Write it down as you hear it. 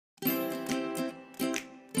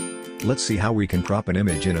Let's see how we can crop an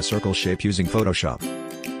image in a circle shape using Photoshop.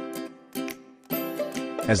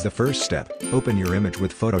 As the first step, open your image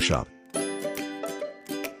with Photoshop.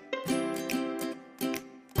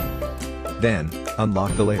 Then,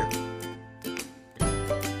 unlock the layer.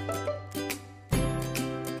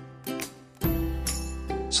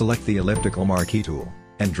 Select the elliptical marquee tool,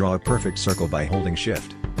 and draw a perfect circle by holding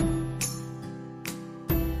Shift.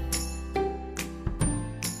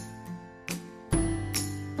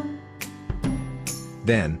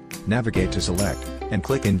 Then, navigate to Select, and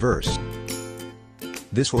click Inverse.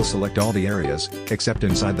 This will select all the areas, except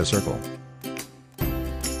inside the circle.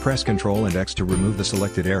 Press Ctrl and X to remove the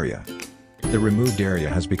selected area. The removed area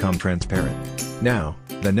has become transparent. Now,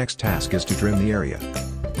 the next task is to trim the area.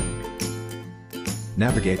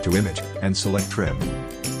 Navigate to Image, and select Trim.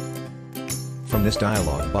 From this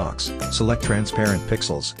dialog box, select Transparent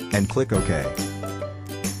Pixels, and click OK.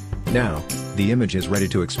 Now, the image is ready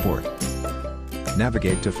to export.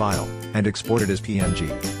 Navigate to File, and export it as PNG.